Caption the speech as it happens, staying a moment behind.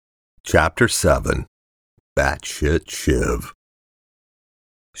Chapter 7 Batshit Shiv.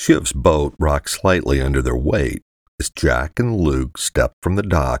 Shiv's boat rocked slightly under their weight as Jack and Luke stepped from the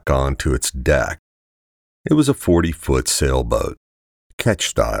dock onto its deck. It was a 40-foot sailboat, ketch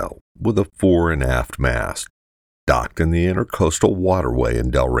style, with a fore and aft mast, docked in the intercoastal waterway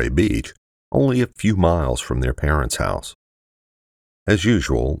in Delray Beach, only a few miles from their parents' house. As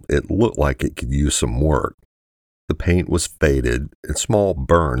usual, it looked like it could use some work. The paint was faded, and small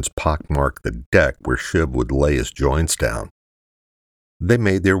burns pockmarked the deck where Shiv would lay his joints down. They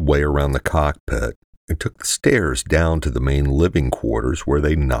made their way around the cockpit and took the stairs down to the main living quarters where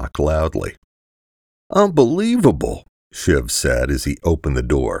they knocked loudly. "Unbelievable," Shiv said as he opened the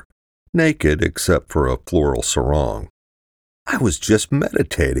door, naked except for a floral sarong. "I was just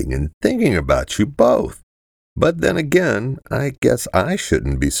meditating and thinking about you both. But then again, I guess I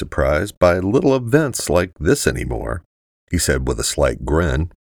shouldn't be surprised by little events like this anymore," he said with a slight grin,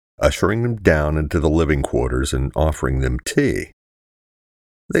 ushering them down into the living quarters and offering them tea.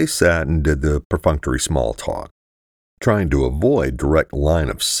 They sat and did the perfunctory small talk, trying to avoid direct line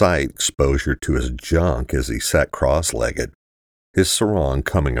of sight exposure to his junk as he sat cross-legged, his sarong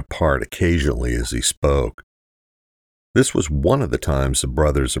coming apart occasionally as he spoke. This was one of the times the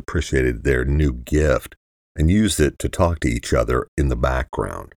brothers appreciated their new gift and used it to talk to each other in the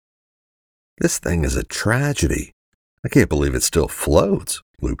background. "This thing is a tragedy. I can't believe it still floats,"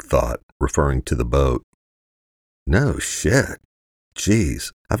 Luke thought, referring to the boat. "No shit.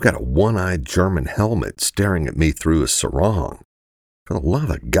 Geez, I've got a one-eyed German helmet staring at me through a sarong. For the love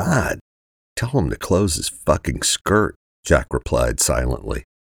of God, tell him to close his fucking skirt," Jack replied silently.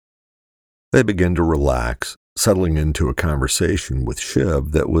 They began to relax, settling into a conversation with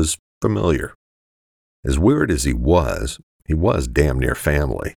Shiv that was familiar. As weird as he was damn near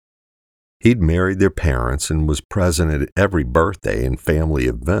family. He'd married their parents and was present at every birthday and family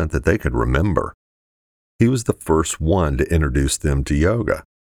event that they could remember. He was the first one to introduce them to yoga,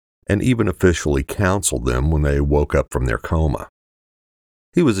 and even officially counseled them when they woke up from their coma.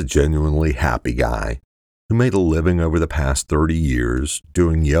 He was a genuinely happy guy who made a living over the past 30 years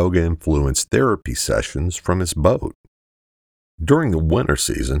doing yoga-influenced therapy sessions from his boat. During the winter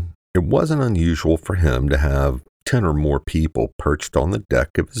season, it wasn't unusual for him to have 10 or more people perched on the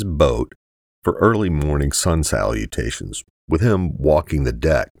deck of his boat for early morning sun salutations, with him walking the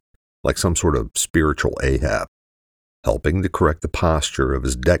deck like some sort of spiritual Ahab, helping to correct the posture of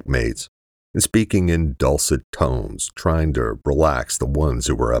his deckmates and speaking in dulcet tones, trying to relax the ones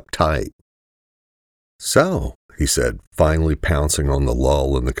who were uptight. "So," he said, finally pouncing on the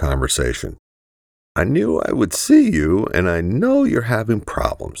lull in the conversation, "I knew I would see you, and I know you're having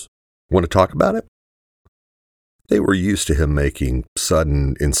problems. Want to talk about it?" They were used to him making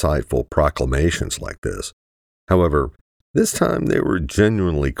sudden, insightful proclamations like this. However, this time they were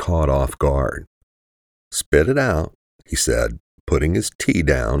genuinely caught off guard. "Spit it out," he said, putting his tea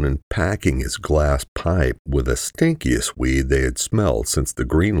down and packing his glass pipe with the stinkiest weed they had smelled since the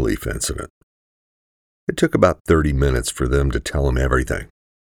Greenleaf incident. It took about 30 minutes for them to tell him everything.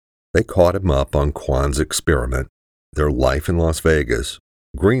 They caught him up on Kwan's experiment, their life in Las Vegas,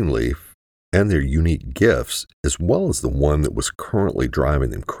 Greenleaf, and their unique gifts, as well as the one that was currently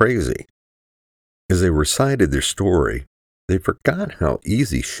driving them crazy. As they recited their story, they forgot how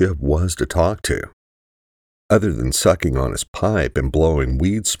easy Shiv was to talk to. Other than sucking on his pipe and blowing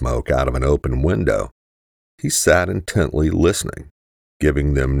weed smoke out of an open window, he sat intently listening,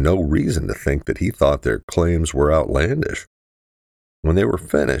 giving them no reason to think that he thought their claims were outlandish. When they were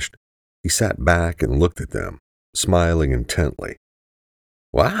finished, he sat back and looked at them, smiling intently.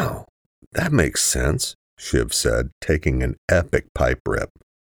 "Wow, that makes sense," Shiv said, taking an epic pipe rip.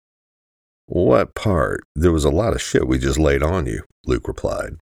 "What part? There was a lot of shit we just laid on you," Luke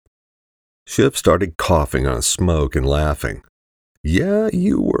replied. Shiv started coughing on smoke and laughing. "Yeah,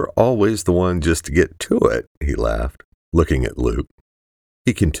 you were always the one just to get to it," he laughed, looking at Luke.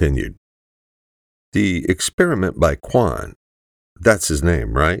 He continued. "The experiment by Kwan, that's his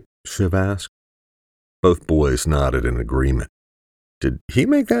name, right?" Shiv asked. Both boys nodded in agreement. "Did he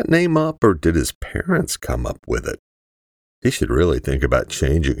make that name up, or did his parents come up with it?" "He should really think about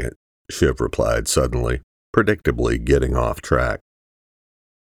changing it," Shiv replied suddenly, predictably getting off track.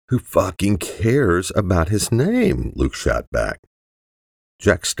 "Who fucking cares about his name?" Luke shot back.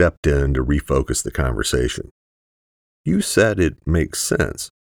 Jack stepped in to refocus the conversation. "You said it makes sense.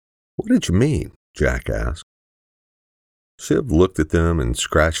 What did you mean?" Jack asked. Shiv looked at them and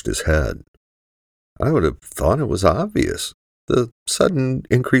scratched his head. "I would have thought it was obvious. The sudden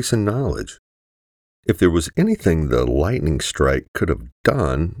increase in knowledge. If there was anything the lightning strike could have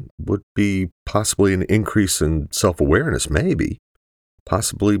done, would be possibly an increase in self-awareness, maybe.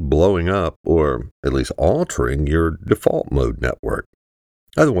 possibly blowing up or at least altering your default mode network,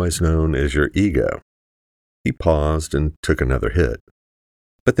 otherwise known as your ego. He paused and took another hit.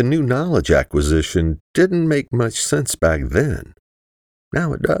 But the new knowledge acquisition didn't make much sense back then.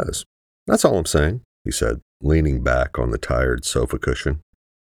 Now it does. That's all I'm saying, he said, leaning back on the tired sofa cushion.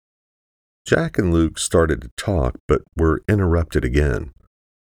 Jack and Luke started to talk, but were interrupted again.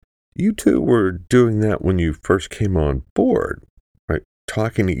 You two were doing that when you first came on board, right?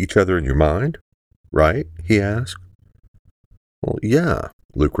 Talking to each other in your mind, right? He asked. Well, yeah,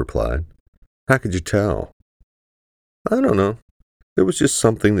 Luke replied. How could you tell? I don't know. There was just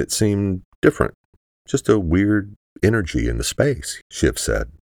something that seemed different. Just a weird energy in the space, Shiv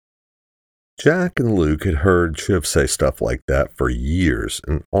said. Jack and Luke had heard Shiv say stuff like that for years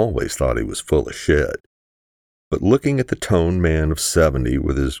and always thought he was full of shit. But looking at the toned man of 70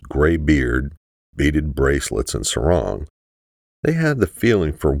 with his gray beard, beaded bracelets, and sarong, they had the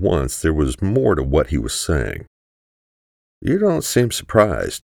feeling for once there was more to what he was saying. You don't seem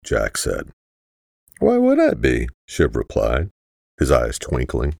surprised, Jack said. Why would I be? Shiv replied, his eyes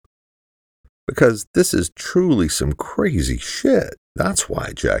twinkling. Because this is truly some crazy shit. That's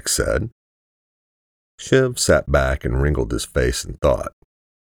why, Jack said. Shiv sat back and wrinkled his face in thought.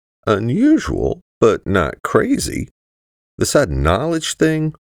 Unusual, but not crazy. The sudden knowledge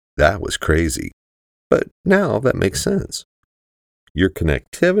thing, that was crazy. But now that makes sense. Your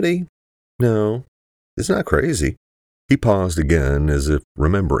connectivity? No, it's not crazy. He paused again as if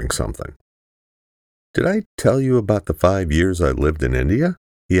remembering something. Did I tell you about the 5 years I lived in India?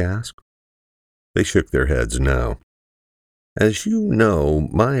 He asked. They shook their heads no. As you know,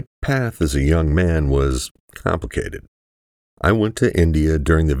 my path as a young man was complicated. I went to India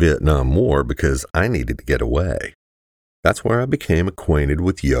during the Vietnam War because I needed to get away. That's where I became acquainted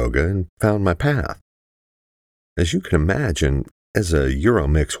with yoga and found my path. As you can imagine, as a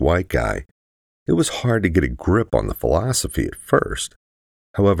Euromix white guy, it was hard to get a grip on the philosophy at first.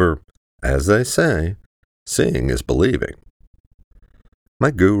 However, as they say, seeing is believing. My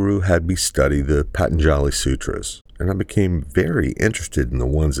guru had me study the Patanjali Sutras, and I became very interested in the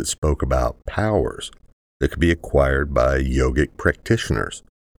ones that spoke about powers that could be acquired by yogic practitioners.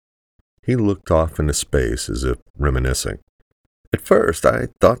 He looked off into space as if reminiscing. At first, I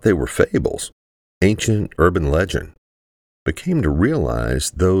thought they were fables, ancient urban legend, but came to realize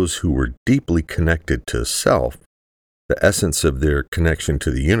those who were deeply connected to self, the essence of their connection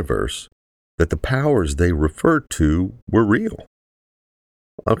to the universe, that the powers they referred to were real.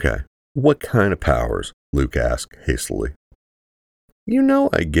 Okay, what kind of powers? Luke asked hastily. You know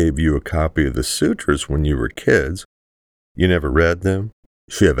I gave you a copy of the sutras when you were kids. You never read them?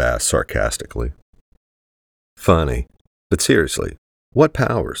 Shiv asked sarcastically. Funny, but seriously, what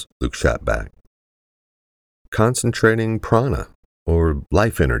powers? Luke shot back. Concentrating prana, or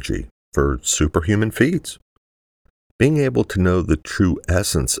life energy, for superhuman feats. Being able to know the true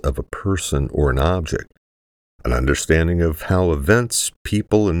essence of a person or an object. An understanding of how events,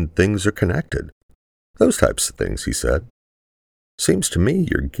 people, and things are connected. Those types of things, he said. Seems to me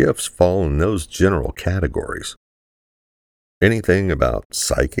your gifts fall in those general categories. Anything about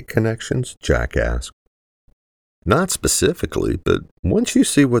psychic connections? Jack asked. Not specifically, but once you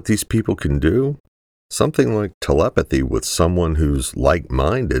see what these people can do, something like telepathy with someone who's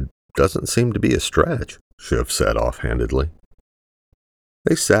like-minded doesn't seem to be a stretch, Shiv said offhandedly.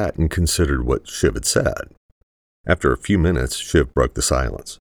 They sat and considered what Shiv had said. After a few minutes, Shiv broke the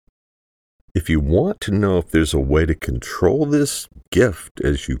silence. If you want to know if there's a way to control this gift,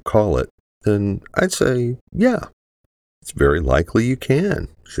 as you call it, then I'd say, yeah, it's very likely you can,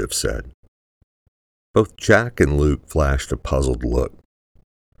 Shiv said. Both Jack and Luke flashed a puzzled look.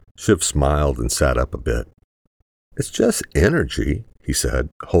 Shiv smiled and sat up a bit. It's just energy, he said,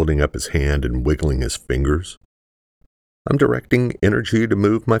 holding up his hand and wiggling his fingers. I'm directing energy to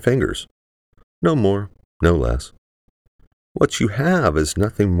move my fingers. No more. No less. What you have is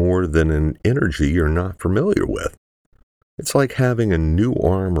nothing more than an energy you're not familiar with. It's like having a new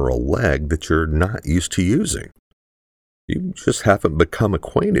arm or a leg that you're not used to using. You just haven't become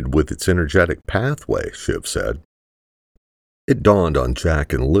acquainted with its energetic pathway, Shiv said. It dawned on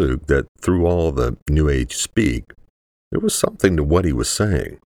Jack and Luke that through all the New Age speak, there was something to what he was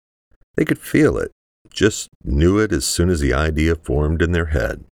saying. They could feel it, just knew it as soon as the idea formed in their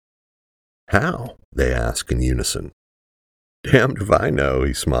head. How? They asked in unison. Damned if I know,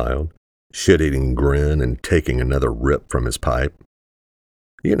 he smiled, shit-eating grin and taking another rip from his pipe.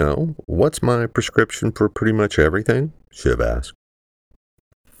 You know, what's my prescription for pretty much everything? Shiv asked.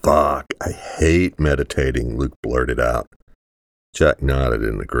 Fuck, I hate meditating, Luke blurted out. Jack nodded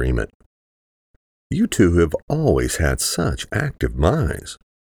in agreement. You two have always had such active minds.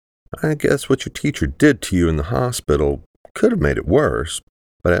 I guess what your teacher did to you in the hospital could have made it worse,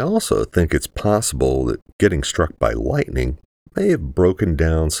 but I also think it's possible that getting struck by lightning may have broken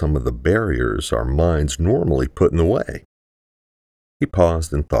down some of the barriers our minds normally put in the way. He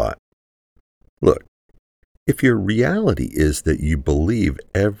paused and thought. Look, if your reality is that you believe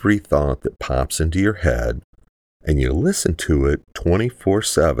every thought that pops into your head and you listen to it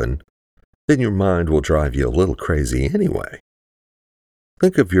 24/7, then your mind will drive you a little crazy anyway.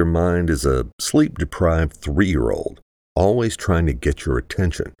 Think of your mind as a sleep-deprived 3-year-old, always trying to get your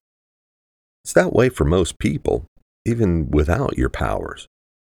attention. It's that way for most people, even without your powers.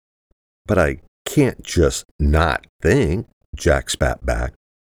 But I can't just not think, Jack spat back.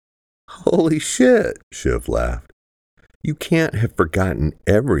 Holy shit, Shiv laughed. You can't have forgotten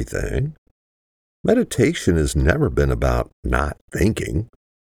everything. Meditation has never been about not thinking.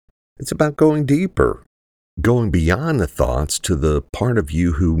 It's about going deeper, going beyond the thoughts to the part of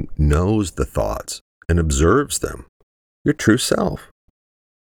you who knows the thoughts and observes them, your true self.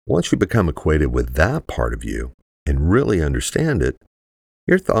 Once you become acquainted with that part of you and really understand it,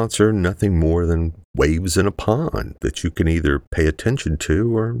 your thoughts are nothing more than waves in a pond that you can either pay attention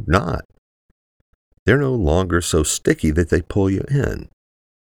to or not. They're no longer so sticky that they pull you in.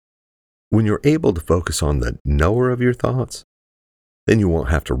 When you're able to focus on the knower of your thoughts, then you won't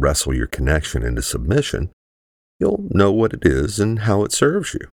have to wrestle your connection into submission. You'll know what it is and how it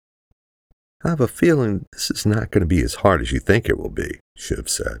serves you. I have a feeling this is not going to be as hard as you think it will be, Shiv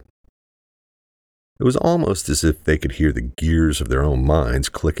said. It was almost as if they could hear the gears of their own minds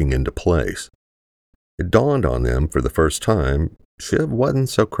clicking into place. It dawned on them for the first time Shiv wasn't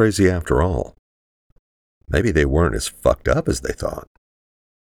so crazy after all. Maybe they weren't as fucked up as they thought.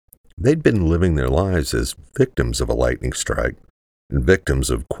 They'd been living their lives as victims of a lightning strike and victims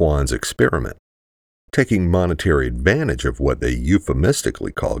of Kwan's experiment, taking monetary advantage of what they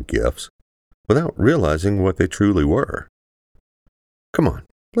euphemistically called gifts without realizing what they truly were. Come on,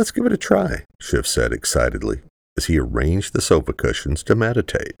 let's give it a try, Shiv said excitedly as he arranged the sofa cushions to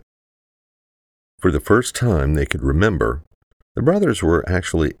meditate. For the first time they could remember, the brothers were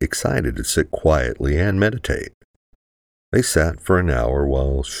actually excited to sit quietly and meditate. They sat for an hour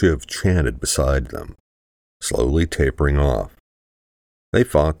while Shiv chanted beside them, slowly tapering off. They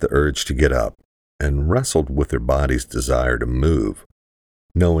fought the urge to get up and wrestled with their body's desire to move,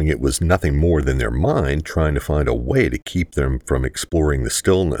 knowing it was nothing more than their mind trying to find a way to keep them from exploring the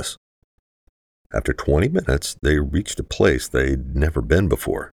stillness. After 20 minutes, they reached a place they'd never been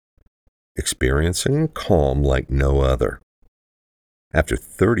before, experiencing calm like no other. After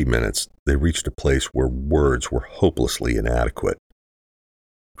 30 minutes, they reached a place where words were hopelessly inadequate.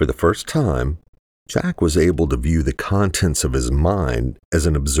 For the first time, Jack was able to view the contents of his mind as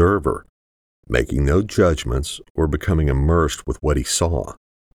an observer, making no judgments or becoming immersed with what he saw.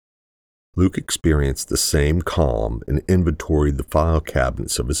 Luke experienced the same calm and inventoried the file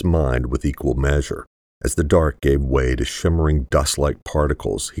cabinets of his mind with equal measure, as the dark gave way to shimmering dust-like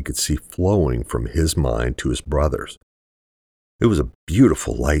particles he could see flowing from his mind to his brother's. It was a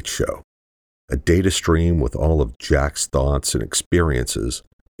beautiful light show, a data stream with all of Jack's thoughts and experiences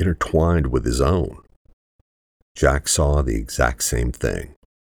intertwined with his own. Jack saw the exact same thing.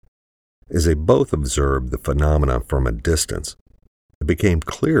 As they both observed the phenomena from a distance, it became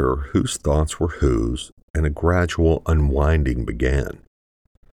clearer whose thoughts were whose, and a gradual unwinding began.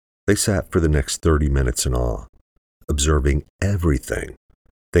 They sat for the next 30 minutes in awe, observing everything,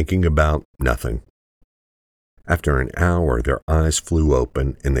 thinking about nothing. After an hour, their eyes flew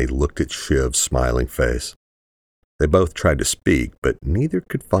open and they looked at Shiv's smiling face. They both tried to speak, but neither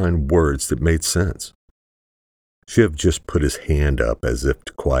could find words that made sense. Shiv just put his hand up as if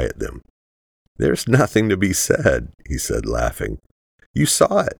to quiet them. There's nothing to be said, he said, laughing. You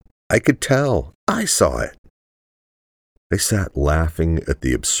saw it. I could tell. I saw it. They sat laughing at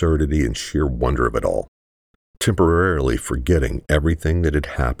the absurdity and sheer wonder of it all, temporarily forgetting everything that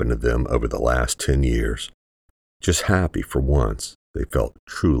had happened to them over the last 10 years. Just happy for once, they felt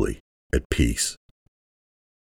truly at peace.